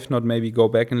all. If not, maybe go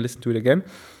back and listen to it again.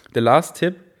 The last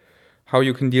tip, how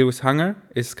you can deal with hunger,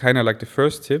 is kind of like the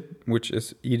first tip, which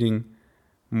is eating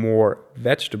more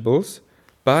vegetables,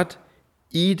 but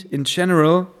eat in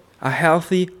general a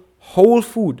healthy, whole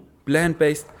food,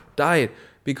 plant-based diet,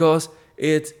 because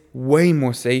it's way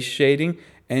more satiating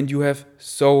and you have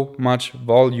so much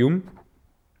volume.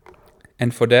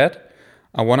 And for that,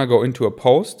 I want to go into a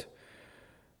post,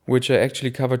 which I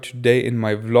actually covered today in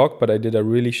my vlog, but I did a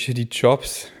really shitty job.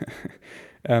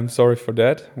 I'm sorry for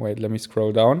that. Wait, let me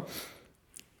scroll down.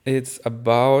 It's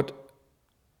about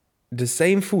the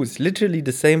same foods, literally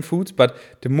the same foods, but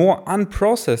the more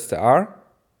unprocessed they are,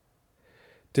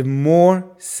 the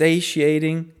more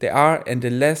satiating they are, and the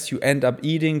less you end up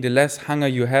eating, the less hunger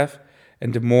you have,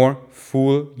 and the more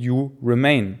full you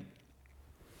remain.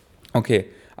 Okay,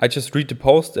 I just read the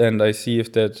post and I see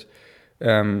if that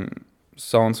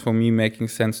sounds for me making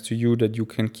sense to you, that you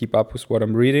can keep up with what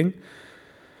I'm reading.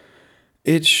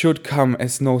 It should come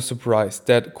as no surprise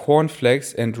that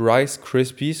cornflakes and Rice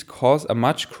Krispies cause a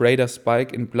much greater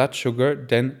spike in blood sugar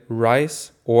than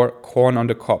rice or corn on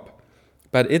the cob.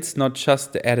 But it's not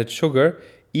just the added sugar.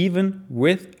 Even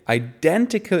with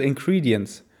identical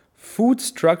ingredients, food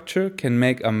structure can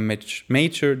make a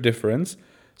major difference.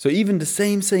 So even the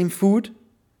same food,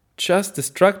 just the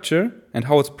structure and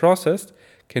how it's processed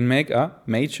can make a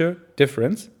major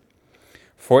difference.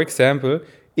 For example,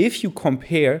 if you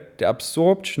compare the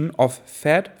absorption of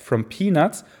fat from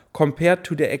peanuts compared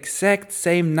to the exact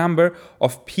same number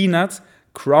of peanuts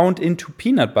ground into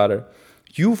peanut butter,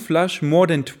 you flush more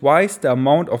than twice the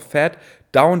amount of fat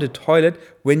down the toilet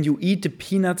when you eat the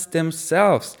peanuts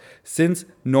themselves, since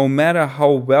no matter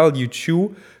how well you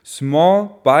chew,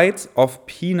 small bites of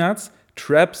peanuts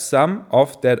trap some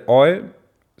of that oil.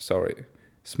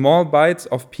 Small bites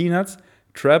of peanuts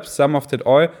trap some of that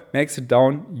oil, makes it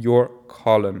down your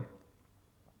colon.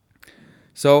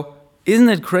 So, isn't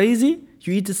it crazy?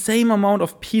 You eat the same amount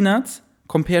of peanuts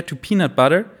compared to peanut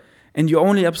butter, and you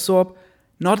only absorb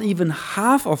not even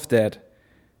half of that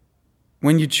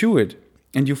when you chew it,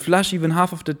 and you flush even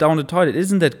half of that down the toilet.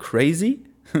 Isn't that crazy?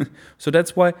 So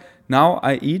that's why now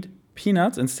I eat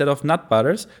peanuts instead of nut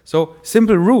butters. So,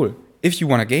 simple rule: if you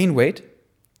want to gain weight,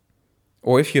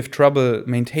 or if you have trouble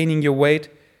maintaining your weight,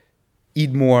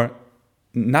 eat more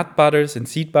nut butters and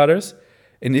seed butters.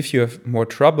 And if you have more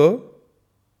trouble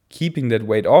keeping that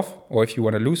weight off, or if you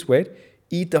want to lose weight,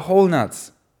 eat the whole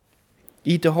nuts.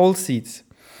 Eat the whole seeds.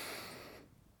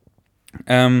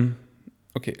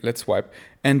 Okay, let's swipe.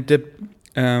 And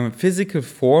the physical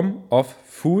form of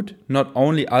food not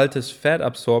only alters fat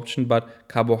absorption, but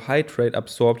carbohydrate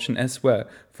absorption as well.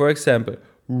 For example,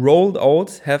 rolled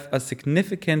oats have a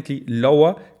significantly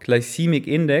lower glycemic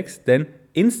index than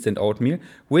instant oatmeal,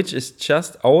 which is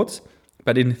just oats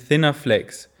but in thinner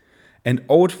flakes. And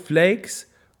oat flakes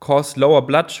cause lower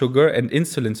blood sugar and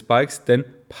insulin spikes than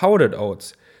powdered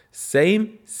oats.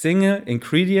 Same single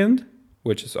ingredient,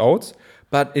 which is oats,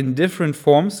 but in different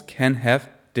forms can have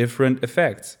different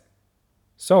effects.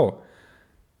 So,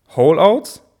 whole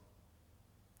oats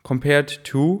compared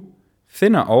to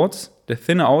thinner oats, the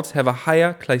thinner oats have a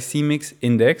higher glycemic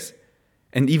index.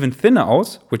 And even thinner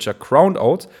oats, which are ground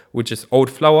oats, which is oat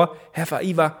flour, have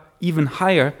an even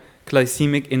higher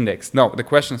glycemic index. Now, the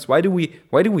question is, why do we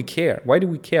care? Why do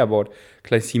we care about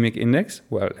glycemic index?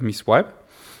 Well, let me swipe.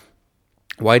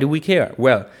 Why do we care?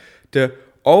 Well, the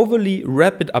overly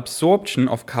rapid absorption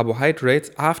of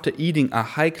carbohydrates after eating a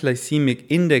high glycemic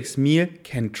index meal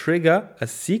can trigger a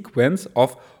sequence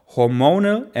of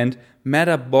hormonal and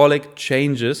metabolic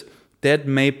changes that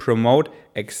may promote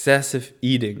excessive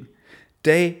eating.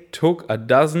 They took a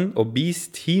dozen obese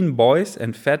teen boys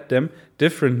and fed them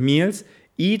different meals,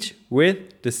 each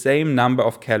with the same number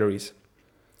of calories.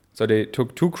 So they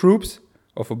took two groups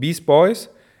of obese boys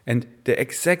and the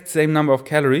exact same number of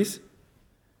calories,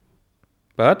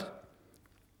 but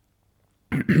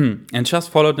and just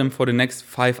followed them for the next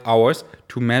 5 hours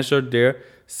to measure their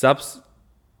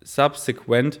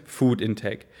subsequent food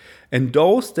intake. And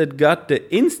those that got the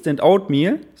instant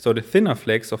oatmeal, so the thinner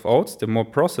flakes of oats, the more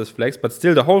processed flakes, but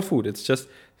still the whole food, it's just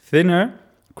thinner,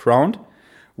 ground,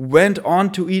 went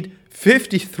on to eat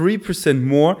 53%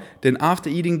 more than after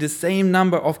eating the same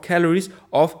number of calories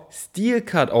of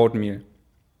steel-cut oatmeal.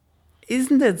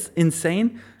 Isn't that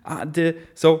insane?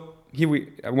 So here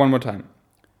one more time.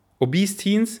 Obese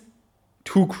teens,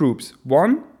 2 groups.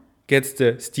 One gets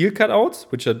the steel-cut oats,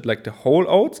 which are like the whole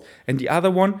oats, and the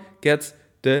other one gets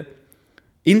the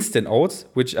instant oats,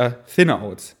 which are thinner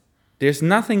oats. There's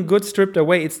nothing good stripped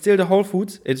away. It's still the whole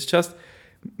foods. It's just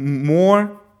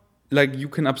more like you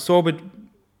can absorb it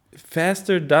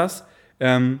faster. Thus,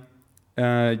 the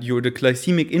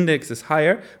glycemic index is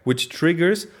higher, which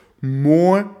triggers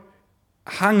more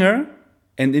hunger.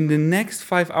 And in the next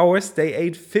 5 hours, they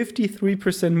ate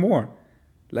 53% more,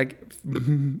 like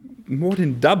more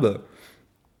than double.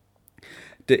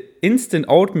 The instant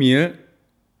oatmeal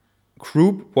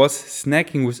group was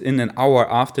snacking within an hour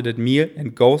after that meal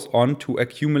and goes on to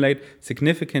accumulate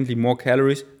significantly more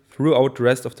calories throughout the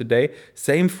rest of the day.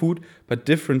 Same food, but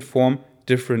different form,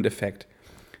 different effect.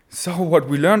 So what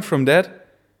we learned from that,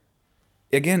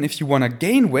 again, if you want to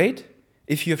gain weight,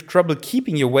 if you have trouble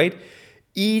keeping your weight,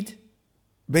 eat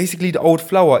basically the oat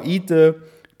flour, eat the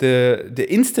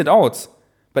instant oats.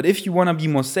 But if you want to be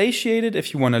more satiated,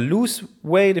 if you want to lose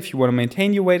weight, if you want to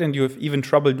maintain your weight and you have even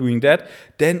trouble doing that,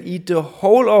 then eat the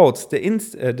whole oats,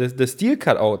 the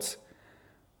steel-cut oats,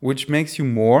 which makes you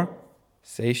more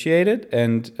satiated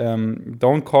and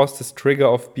don't cause this trigger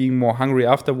of being more hungry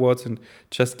afterwards and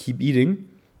just keep eating.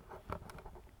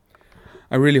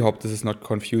 I really hope this is not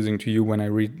confusing to you when I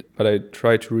read, but I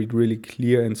try to read really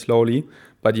clear and slowly.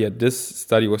 But yeah, this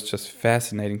study was just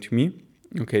fascinating to me.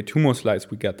 Okay, 2 more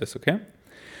slides, we got this, okay?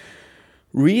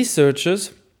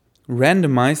 Researchers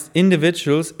randomized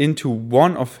individuals into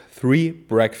one of 3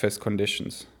 breakfast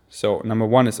conditions. So number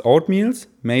 1 is oatmeals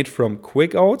made from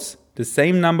quick oats, the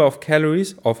same number of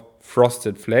calories of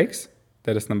frosted flakes.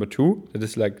 That is number 2. That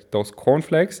is like those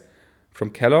cornflakes from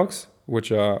Kellogg's,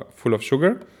 which are full of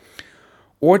sugar.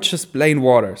 Or just plain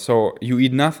water. So you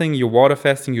eat nothing, you're water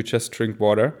fasting, you just drink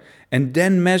water. And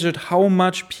then measured how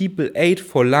much people ate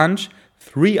for lunch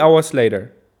 3 hours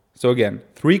later. So again,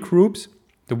 3 groups.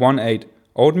 The one ate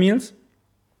oatmeals,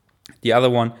 the other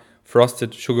one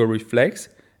frosted sugary flakes,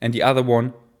 and the other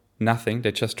one nothing.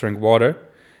 They just drank water.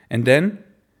 And then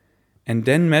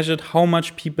measured how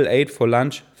much people ate for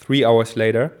lunch 3 hours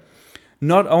later.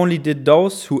 Not only did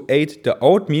those who ate the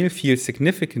oatmeal feel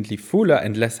significantly fuller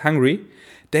and less hungry,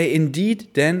 they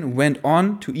indeed then went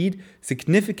on to eat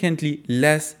significantly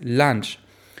less lunch.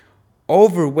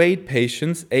 Overweight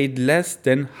patients ate less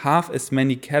than half as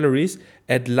many calories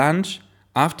at lunch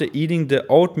after eating the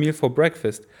oatmeal for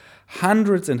breakfast.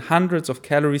 Hundreds and hundreds of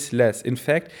calories less. In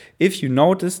fact, if you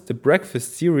notice, the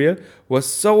breakfast cereal was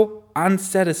so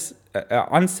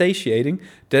unsatiating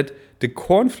that the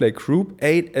cornflake group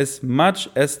ate as much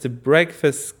as the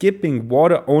breakfast skipping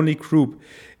water only group.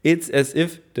 It's as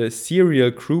if the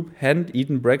cereal group hadn't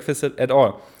eaten breakfast at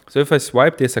all. So if I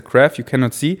swipe, there's a graph you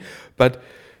cannot see, but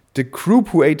the group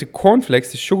who ate the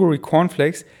cornflakes, the sugary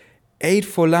cornflakes, ate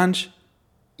for lunch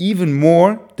even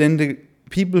more than the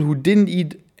people who didn't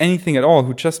eat anything at all,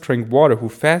 who just drank water, who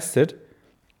fasted,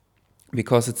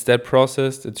 because it's that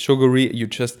processed, it's sugary, you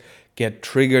just get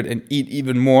triggered and eat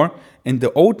even more. And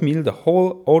the oatmeal, the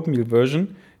whole oatmeal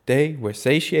version, they were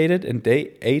satiated and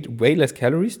they ate way less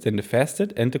calories than the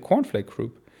fasted and the cornflake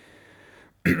group.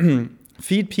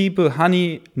 Feed people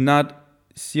honey nut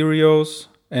cereals,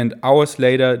 and hours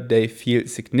later they feel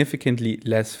significantly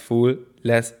less full,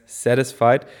 less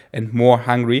satisfied, and more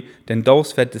hungry than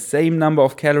those fed the same number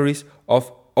of calories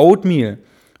of oatmeal.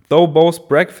 Though both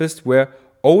breakfasts were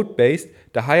oat-based,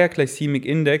 the higher glycemic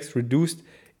index, reduced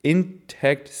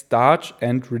intact starch,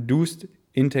 and reduced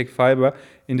intake fiber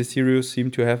in the cereals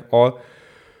seem to have all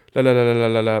blah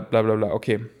blah blah.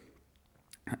 Okay.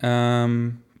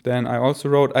 Then I also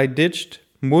wrote, I ditched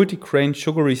multi-grain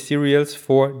sugary cereals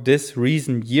for this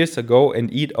reason years ago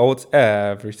and eat oats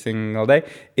every single day.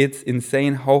 It's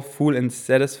insane how full and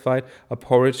satisfied a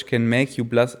porridge can make you.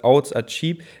 Plus, oats are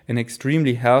cheap and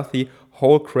extremely healthy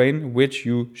whole grain, which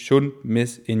you shouldn't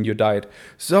miss in your diet.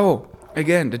 So,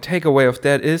 again, the takeaway of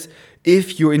that is,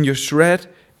 if you're in your shred,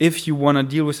 if you want to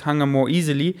deal with hunger more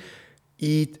easily,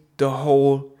 eat the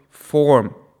whole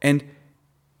form. And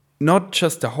not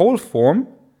just the whole form,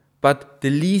 but the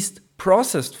least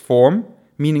processed form,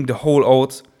 meaning the whole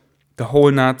oats, the whole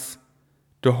nuts,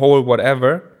 the whole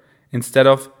whatever, instead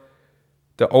of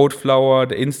the oat flour,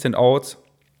 the instant oats.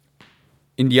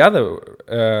 In the other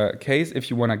case,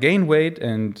 if you want to gain weight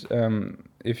and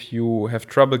if you have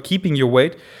trouble keeping your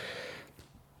weight,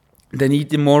 then eat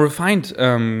the more refined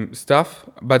stuff,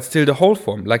 but still the whole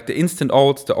form, like the instant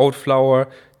oats, the oat flour,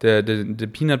 the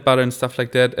peanut butter and stuff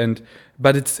like that.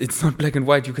 But it's not black and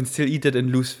white. You can still eat it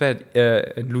and lose fat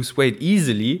and lose weight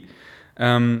easily.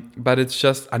 But it's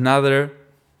just another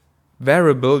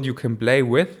variable you can play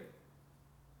with.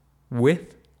 Here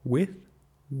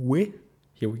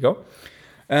we go.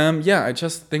 I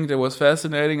just think that was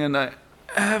fascinating, and I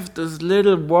have this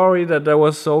little worry that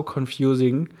was so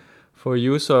confusing for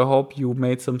you, so I hope you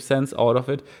made some sense out of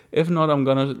it. If not, I'm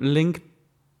gonna link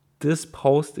this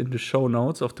post in the show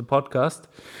notes of the podcast.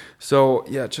 So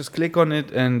yeah, just click on it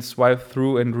and swipe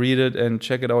through and read it and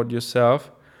check it out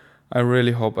yourself. I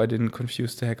really hope I didn't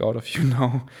confuse the heck out of you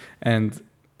now. And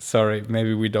sorry,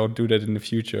 maybe we don't do that in the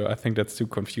future. I think that's too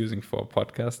confusing for a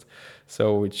podcast.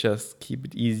 So we just keep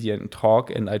it easy and talk,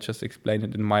 and I just explain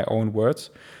it in my own words.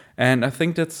 And I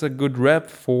think that's a good wrap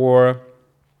for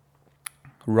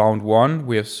round 1.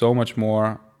 We have so much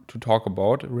more to talk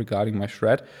about regarding my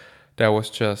shred. That was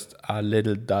just a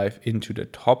little dive into the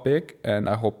topic, and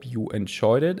I hope you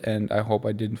enjoyed it, and I hope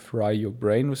I didn't fry your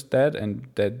brain with that, and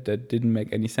that didn't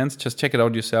make any sense. Just check it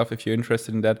out yourself if you're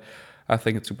interested in that. I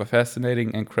think it's super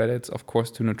fascinating, and credits, of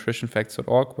course, to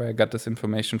nutritionfacts.org, where I got this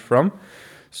information from.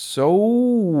 So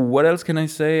what else can I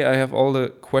say? I have all the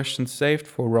questions saved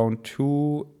for round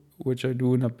 2, which I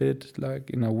do in a bit, like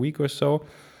in a week or so.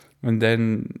 And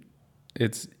then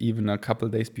it's even a couple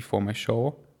days before my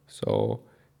show. So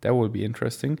that will be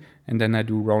interesting. And then I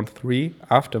do round 3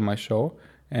 after my show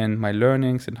and my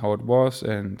learnings and how it was.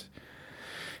 And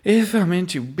if I'm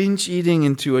into binge eating,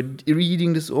 into a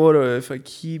eating disorder, if I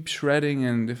keep shredding,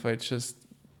 and if I just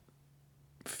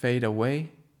fade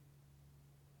away,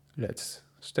 let's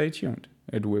stay tuned.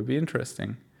 It will be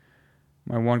interesting.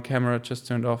 My one camera just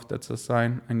turned off. That's a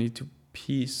sign I need to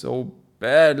pee so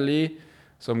badly.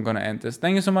 So I'm going to end this.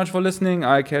 Thank you so much for listening.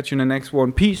 I'll catch you in the next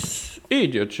one. Peace.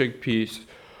 Eat your chickpeas.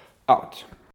 Out.